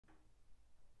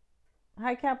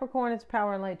Hi Capricorn, it's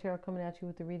Power and Light Tarot coming at you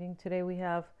with the reading. Today we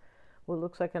have what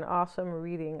looks like an awesome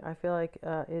reading. I feel like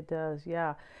it does,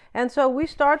 yeah. And so we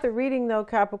start the reading though,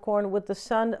 Capricorn, with the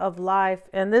Sun of Life.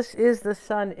 And this is the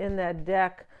sun in that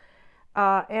deck.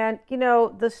 And you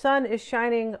know, the sun is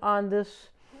shining on this,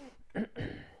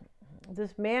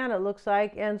 this man, it looks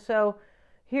like. And so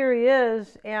here he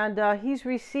is, and he's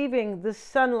receiving this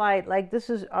sunlight. Like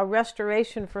this is a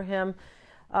restoration for him.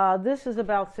 This is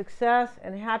about success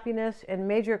and happiness and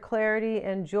major clarity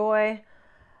and joy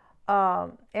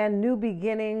and new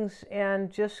beginnings and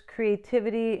just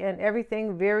creativity and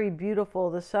everything very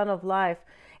beautiful, the Sun of Life.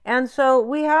 And so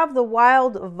we have the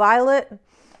wild violet.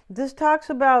 This talks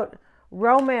about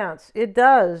romance. It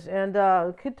does. And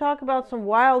could talk about some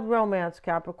wild romance,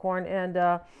 Capricorn.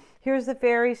 And here's the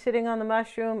fairy sitting on the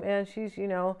mushroom, and she's, you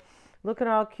know, looking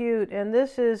all cute. And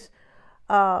this is...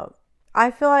 I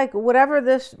feel like whatever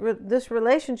this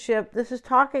relationship, this is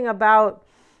talking about,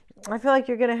 I feel like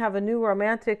you're going to have a new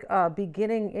romantic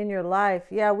beginning in your life.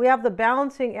 Yeah, we have the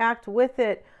balancing act with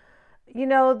it. You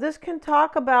know, this can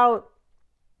talk about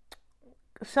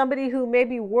somebody who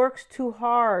maybe works too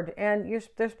hard, and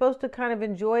they're supposed to kind of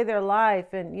enjoy their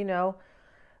life and, you know,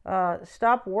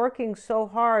 stop working so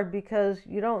hard because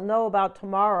you don't know about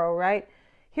tomorrow, right?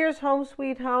 Here's Home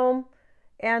Sweet Home.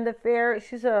 And the fair,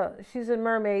 she's a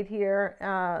mermaid here,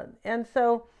 and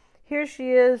so here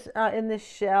she is in this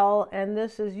shell, and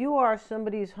this is, you are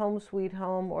somebody's home sweet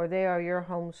home, or they are your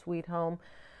home sweet home.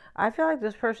 I feel like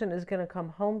this person is going to come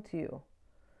home to you.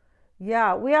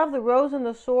 Yeah, we have the Rose and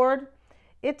the Sword.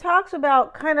 It talks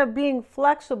about kind of being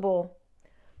flexible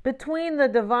between the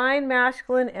divine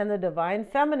masculine and the divine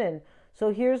feminine.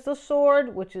 So here's the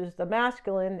sword, which is the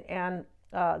masculine, and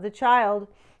the child,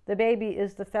 the baby,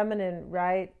 is the feminine,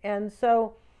 right? And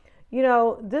so, you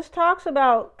know, this talks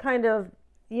about kind of,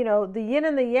 you know, the yin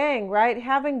and the yang, right?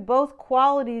 Having both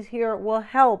qualities here will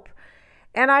help.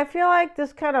 And I feel like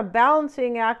this kind of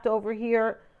balancing act over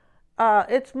here,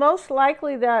 it's most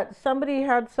likely that somebody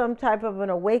had some type of an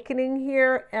awakening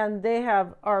here, and they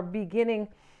are beginning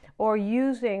or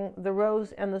using the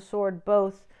Rose and the Sword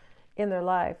both in their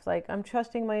life. Like, I'm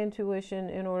trusting my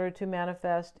intuition in order to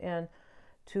manifest and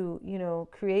to, you know,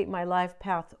 create my life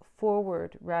path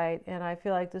forward, right? And I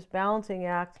feel like this balancing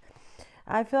act,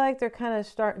 I feel like they're kind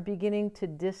of beginning to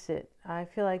diss it. I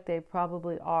feel like they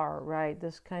probably are, right?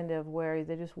 This kind of where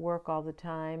they just work all the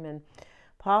time, and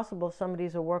possible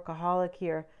somebody's a workaholic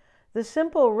here. The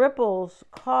Simple Ripples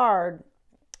card,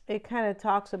 it kind of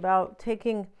talks about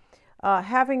taking,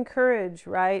 having courage,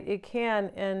 right? It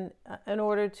can, and in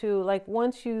order to, like,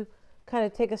 once you kind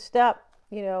of take a step,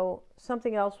 you know,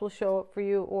 something else will show up for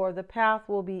you, or the path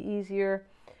will be easier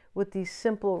with these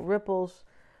simple ripples.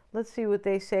 Let's see what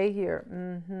they say here.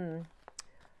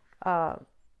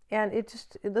 And it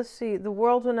just, let's see, the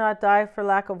world will not die for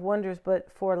lack of wonders,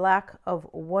 but for lack of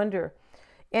wonder.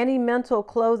 Any mental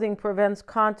clothing prevents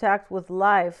contact with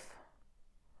life.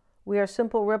 We are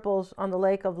simple ripples on the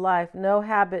lake of life. No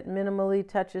habit minimally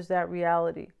touches that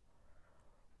reality.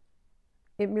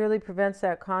 It merely prevents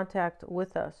that contact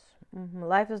with us.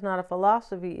 Life is not a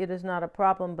philosophy. It is not a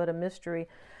problem, but a mystery.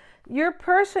 Your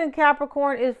person,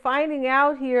 Capricorn, is finding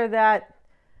out here that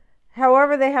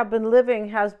however they have been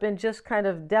living has been just kind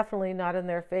of definitely not in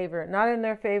their favor. Not in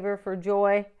their favor for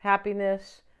joy,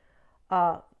 happiness,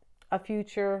 a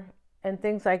future, and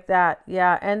things like that.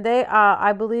 Yeah, and they,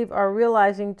 I believe, are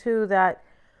realizing too that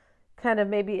kind of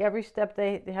maybe every step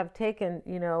they have taken,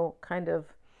 you know, kind of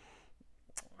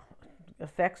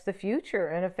affects the future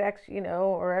and affects, you know,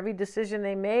 or every decision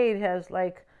they made has,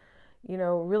 like, you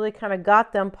know, really kind of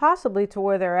got them possibly to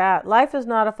where they're at. Life is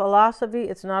not a philosophy.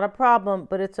 It's not a problem,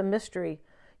 but it's a mystery.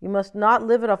 You must not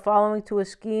live it a following to a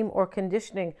scheme or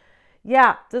conditioning.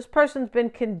 Yeah, this person's been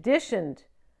conditioned,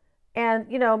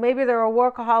 and, you know, maybe they're a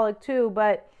workaholic too,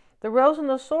 but the Rose and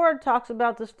the Sword talks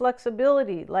about this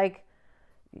flexibility, like,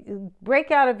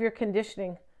 break out of your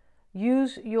conditioning.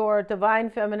 Use your divine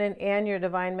feminine and your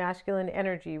divine masculine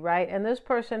energy, right? And this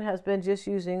person has been just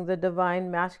using the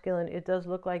divine masculine. It does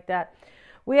look like that.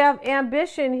 We have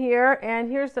ambition here,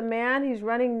 and here's the man. He's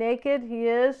running naked. He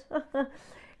is.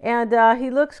 And he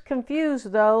looks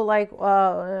confused, though, like,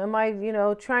 am I, you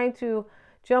know, trying to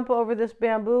jump over this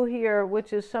bamboo here,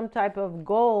 which is some type of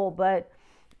goal, but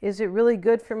is it really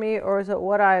good for me, or is it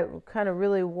what I kind of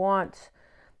really want?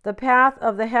 The path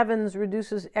of the heavens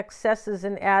reduces excesses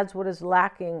and adds what is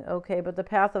lacking. Okay, but the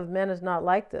path of men is not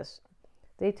like this.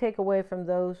 They take away from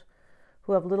those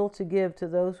who have little to give to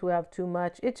those who have too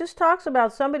much. It just talks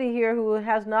about somebody here who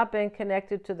has not been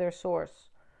connected to their source.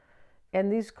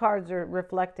 And these cards are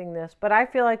reflecting this. But I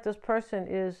feel like this person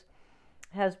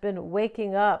has been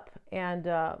waking up And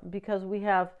because we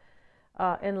have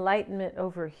enlightenment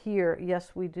over here,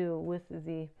 yes, we do,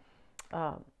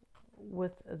 uh,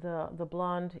 with the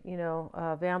blonde,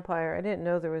 vampire. I didn't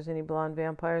know there was any blonde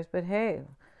vampires, but hey,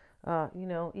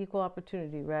 equal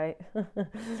opportunity, right?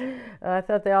 I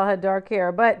thought they all had dark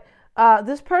hair, but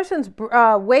this person's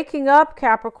waking up,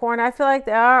 Capricorn. I feel like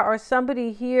they are, or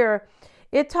somebody here.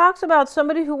 It talks about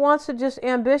somebody who wants to just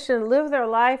ambition, live their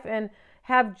life and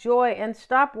have joy and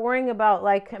stop worrying about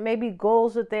like maybe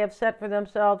goals that they have set for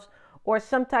themselves or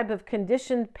some type of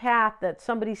conditioned path that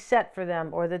somebody set for them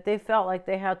or that they felt like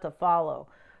they had to follow,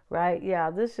 right?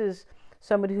 Yeah, this is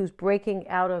somebody who's breaking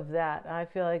out of that. I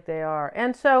feel like they are.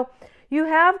 And so you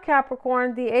have,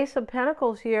 Capricorn, the Ace of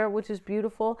Pentacles here, which is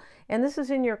beautiful. And this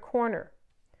is in your corner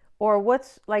or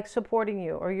what's like supporting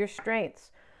you or your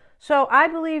strengths. So I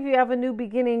believe you have a new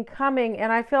beginning coming,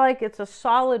 and I feel like it's a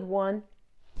solid one.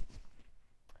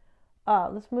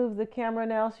 Let's move the camera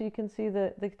now so you can see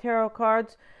the tarot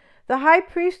cards. The High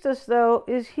Priestess, though,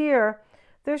 is here.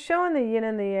 They're showing the yin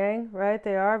and the yang, right?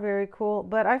 They are very cool.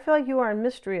 But I feel like you are in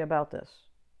mystery about this.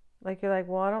 Like you're like,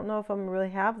 well, I don't know if I'm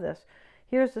really have this.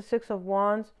 Here's the Six of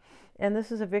Wands, and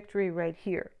this is a victory right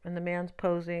here. And the man's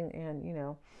posing,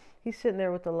 and, he's sitting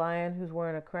there with the lion who's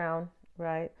wearing a crown,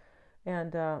 right?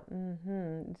 And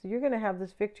so you're going to have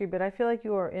this victory, but I feel like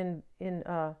you are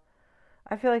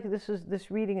I feel like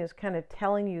this reading is kind of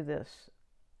telling you this,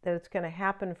 that it's going to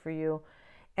happen for you.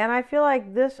 And I feel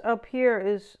like this up here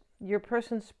is your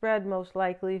person spread, most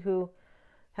likely, who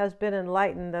has been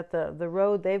enlightened that the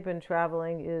road they've been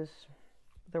traveling is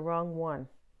the wrong one.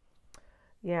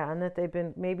 Yeah, and that they've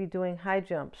been maybe doing high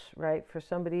jumps, right, for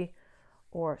somebody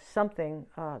or something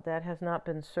that has not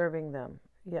been serving them.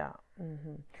 Yeah.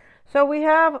 So we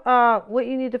have what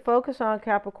you need to focus on,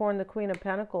 Capricorn, the Queen of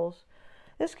Pentacles.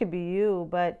 This could be you,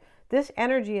 but this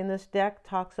energy in this deck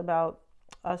talks about,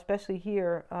 especially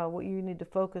here, what you need to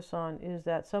focus on is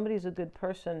that somebody's a good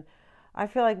person. I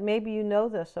feel like maybe you know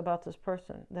this about this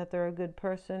person, that they're a good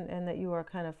person and that you are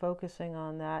kind of focusing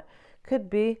on that. Could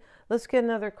be. Let's get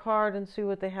another card and see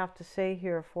what they have to say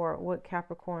here for what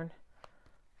Capricorn.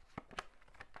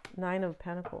 Nine of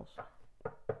Pentacles.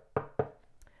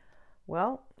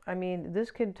 Well, I mean,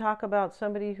 this could talk about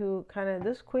somebody who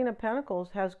this Queen of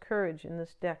Pentacles has courage in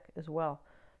this deck as well.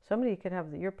 Somebody could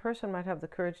have, your person might have the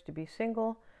courage to be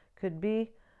single, could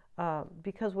be,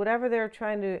 because whatever they're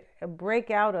trying to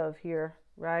break out of here,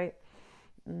 right?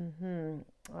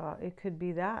 It could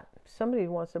be that. Somebody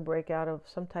wants to break out of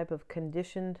some type of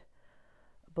conditioned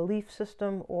belief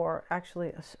system or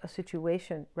actually a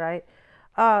situation, right?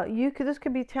 This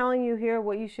could be telling you here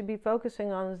what you should be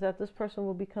focusing on is that this person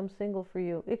will become single for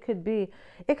you. It could be.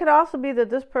 It could also be that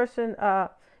this person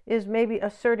is maybe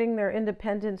asserting their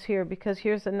independence here, because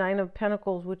here's the Nine of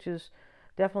Pentacles, which is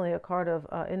definitely a card of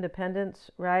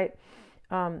independence, right?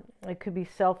 It could be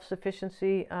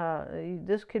self-sufficiency.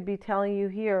 This could be telling you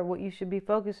here what you should be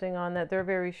focusing on, that they're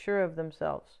very sure of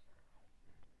themselves.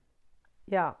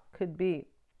 Yeah, could be.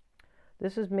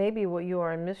 This is maybe what you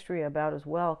are in mystery about as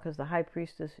well, because the High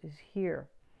Priestess is here.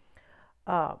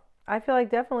 I feel like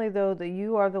definitely, though, that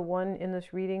you are the one in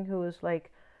this reading who is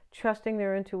like trusting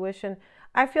their intuition.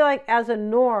 I feel like as a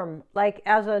norm, like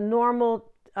as a normal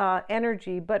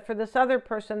energy, but for this other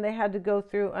person, they had to go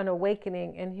through an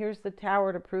awakening, and here's the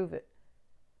Tower to prove it.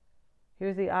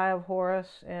 Here's the Eye of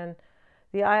Horus, and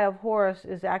the Eye of Horus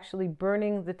is actually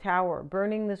burning the tower,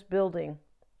 burning this building,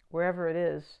 wherever it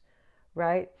is,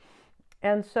 right?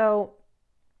 And so,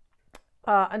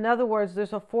 in other words,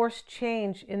 there's a forced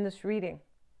change in this reading.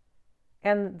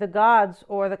 And the gods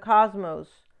or the cosmos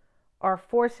are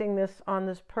forcing this on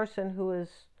this person who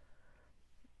is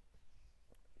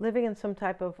living in some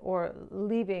type of, or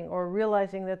leaving, or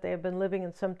realizing that they have been living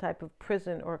in some type of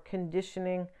prison or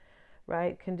conditioning,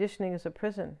 right? Conditioning is a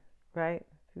prison, right?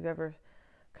 If you've ever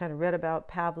kind of read about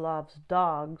Pavlov's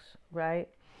dogs, right?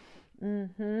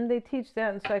 They teach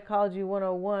that in Psychology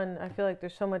 101. I feel like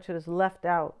there's so much that is left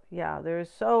out. Yeah, there is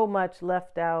so much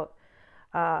left out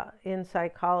in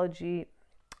psychology,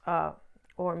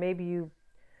 or maybe you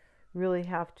really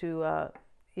have to,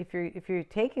 if you're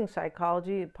taking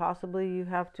psychology, possibly you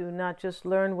have to not just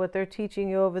learn what they're teaching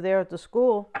you over there at the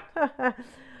school,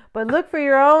 but look for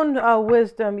your own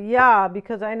wisdom. Yeah,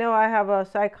 because I know I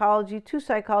have two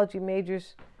psychology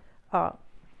majors,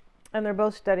 and they're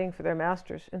both studying for their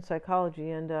masters in psychology.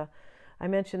 And I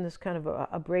mentioned this kind of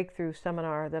a breakthrough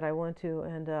seminar that I went to,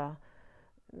 and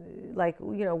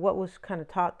what was kind of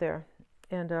taught there.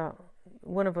 And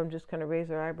one of them just kind of raised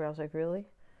their eyebrows, like, really?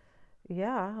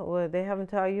 Yeah, well, they haven't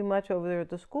taught you much over there at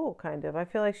the school, kind of. I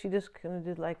feel like she just kind of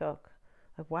did like a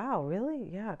Wow, really?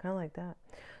 Yeah, kind of like that.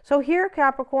 So here,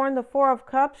 Capricorn, the Four of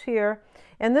Cups here,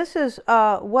 and this is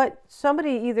what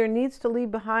somebody either needs to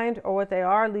leave behind or what they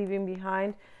are leaving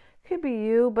behind. Could be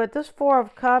you, but this Four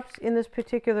of Cups in this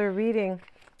particular reading,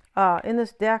 in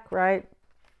this deck, right?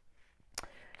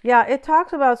 Yeah, it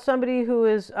talks about somebody who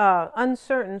is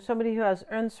uncertain, somebody who has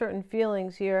uncertain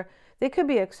feelings here. They could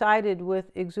be excited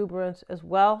with exuberance as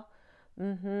well.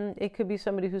 It could be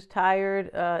somebody who's tired.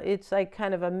 It's like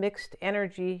kind of a mixed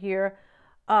energy here.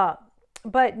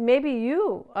 But maybe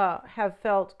you have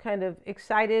felt kind of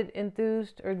excited,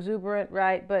 enthused, or exuberant,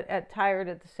 right? But tired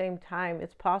at the same time.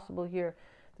 It's possible here.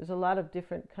 There's a lot of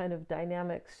different kind of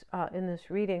dynamics in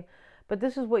this reading. But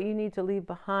this is what you need to leave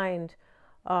behind.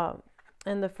 And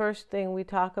the first thing we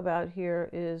talk about here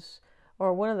is,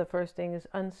 or one of the first things is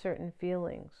uncertain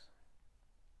feelings.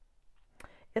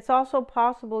 It's also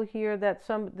possible here that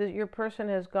your person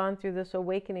has gone through this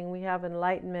awakening. We have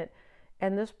enlightenment,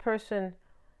 and this person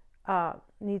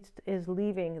is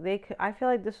leaving. I feel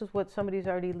like this is what somebody's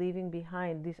already leaving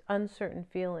behind, these uncertain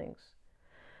feelings.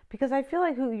 Because I feel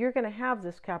like you're going to have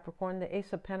this, Capricorn, the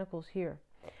Ace of Pentacles here.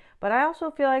 But I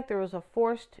also feel like there was a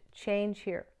forced change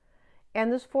here. And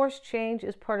this forced change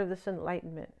is part of this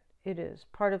enlightenment. It is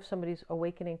part of somebody's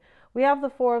awakening. We have the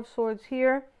Four of Swords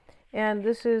here. And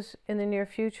this is in the near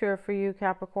future for you,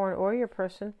 Capricorn, or your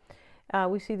person.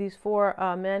 We see these four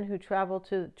men who travel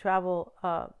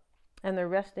and they're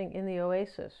resting in the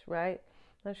oasis, right?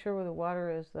 Not sure where the water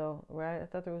is, though, right? I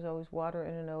thought there was always water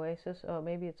in an oasis. Oh,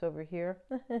 maybe it's over here.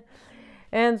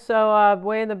 And so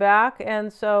way in the back.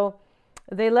 And so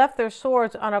they left their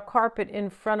swords on a carpet in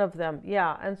front of them.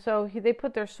 Yeah, and so they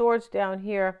put their swords down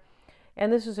here.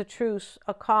 And this is a truce,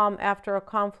 a calm after a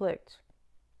conflict.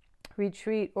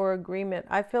 Retreat or agreement.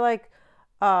 I feel like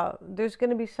there's going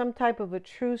to be some type of a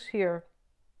truce here,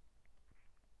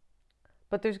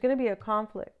 but there's going to be a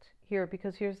conflict here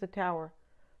because here's the Tower.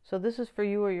 So this is for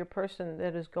you or your person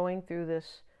that is going through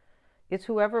this. It's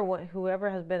whoever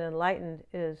has been enlightened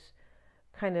is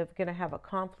kind of going to have a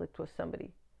conflict with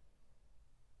somebody.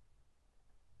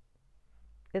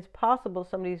 It's possible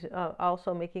somebody's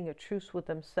also making a truce with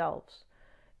themselves.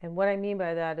 And what I mean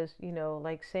by that is,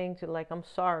 like saying I'm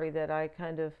sorry that I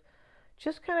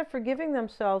just kind of forgiving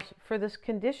themselves for this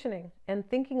conditioning and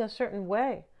thinking a certain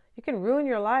way. You can ruin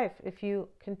your life if you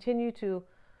continue to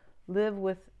live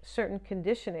with certain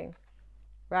conditioning,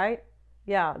 right?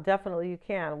 Yeah, definitely you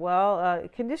can. Well,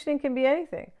 conditioning can be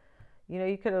anything.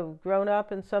 You could have grown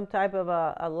up in some type of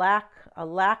a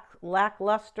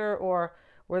lackluster or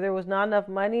where there was not enough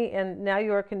money, and now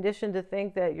you are conditioned to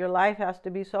think that your life has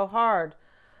to be so hard.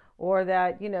 Or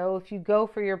that, if you go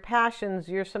for your passions,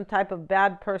 you're some type of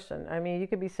bad person. I mean, you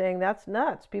could be saying that's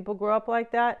nuts. People grow up like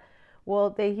that.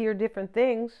 Well, they hear different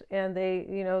things, and they,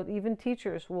 even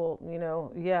teachers will,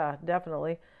 yeah,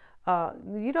 definitely.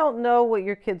 You don't know what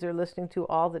your kids are listening to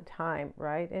all the time,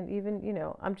 right? And even,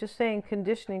 I'm just saying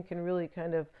conditioning can really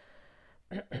kind of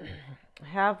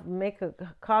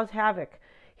cause havoc.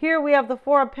 Here we have the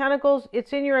Four of Pentacles.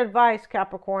 It's in your advice,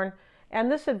 Capricorn. And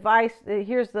this advice,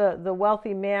 here's the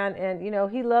wealthy man, and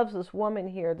he loves this woman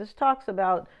here. This talks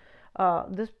about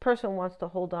this person wants to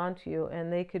hold on to you, and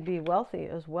they could be wealthy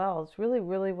as well. It's really,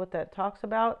 really what that talks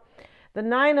about. The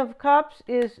Nine of Cups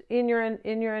is in your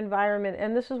environment,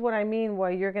 and this is what I mean.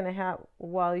 You're going to have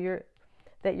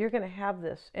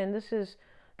this, and this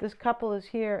couple is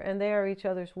here, and they are each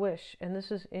other's wish, and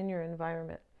this is in your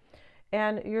environment.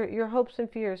 And your hopes and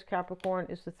fears, Capricorn,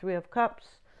 is the Three of Cups.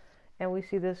 And we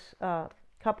see this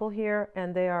couple here,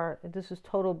 and this is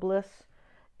total bliss,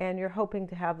 and you're hoping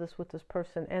to have this with this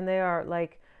person. And they're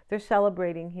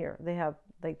celebrating here. They have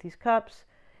like these cups,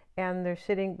 and they're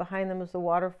sitting behind them is the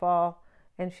waterfall,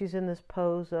 and she's in this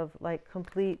pose of like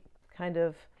complete kind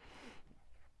of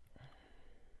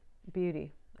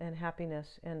beauty and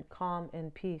happiness and calm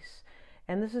and peace.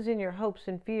 And this is in your hopes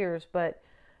and fears, but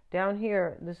down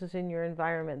here, this is in your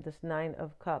environment, this Nine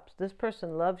of Cups. This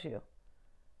person loves you.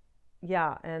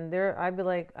 Yeah, and I feel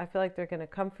like they're going to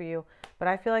come for you, but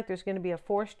I feel like there's going to be a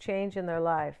forced change in their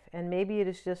life, and maybe it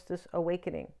is just this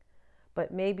awakening,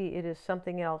 but maybe it is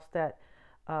something else that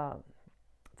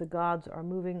the gods are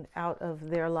moving out of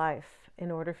their life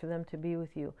in order for them to be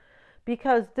with you,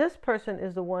 because this person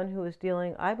is the one who is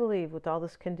dealing, I believe, with all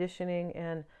this conditioning,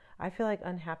 and I feel like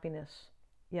unhappiness.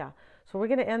 Yeah, so we're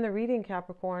going to end the reading,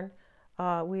 Capricorn.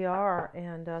 We are,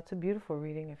 and it's a beautiful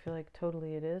reading. I feel like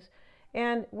totally it is.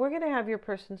 And we're going to have your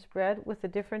person spread with a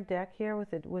different deck here,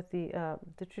 with the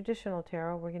traditional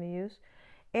tarot we're going to use,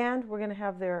 and we're going to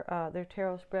have their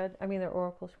tarot spread. I mean their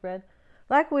oracle spread,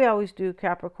 like we always do,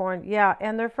 Capricorn. Yeah,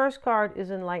 and their first card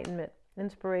is enlightenment.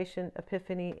 inspiration,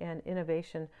 epiphany, and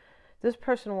innovation. This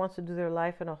person wants to do their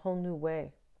life in a whole new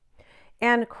way.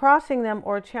 And crossing them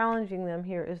or challenging them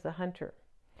here is the Hunter.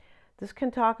 This can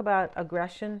talk about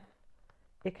aggression.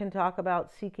 It can talk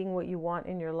about seeking what you want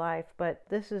in your life. But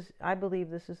this is, I believe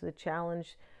this is the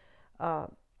challenge or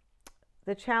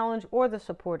the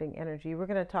supporting energy. We're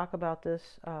going to talk about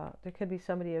this. There could be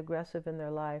somebody aggressive in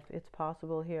their life. It's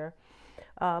possible here.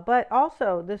 But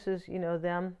also, this is,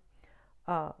 them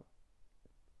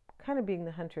kind of being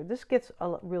the Hunter. This gets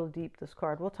real deep, this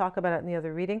card. We'll talk about it in the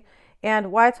other reading.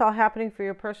 And why it's all happening for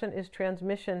your person is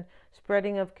transmission,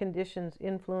 spreading of conditions,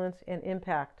 influence, and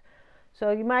impact.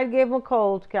 So you might give them a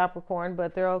cold, Capricorn,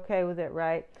 but they're okay with it,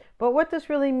 right? But what this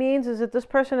really means is that this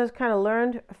person has kind of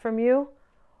learned from you,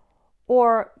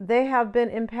 or they have been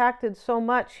impacted so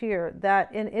much here that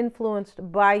and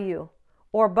influenced by you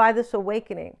or by this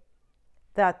awakening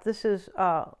that this is,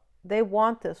 they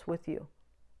want this with you.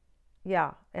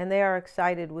 Yeah, and they are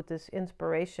excited with this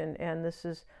inspiration, and this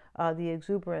is the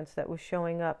exuberance that was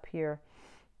showing up here,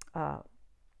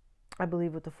 I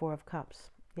believe, with the Four of Cups.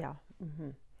 Yeah,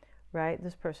 right?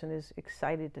 This person is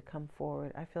excited to come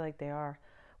forward. I feel like they are.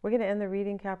 We're going to end the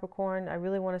reading, Capricorn. I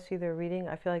really want to see their reading.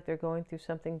 I feel like they're going through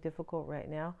something difficult right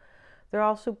now. They're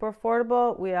all super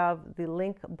affordable. We have the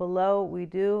link below. We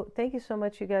do. Thank you so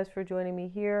much, you guys, for joining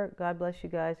me here. God bless you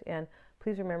guys, and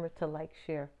please remember to like,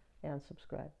 share, and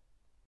subscribe.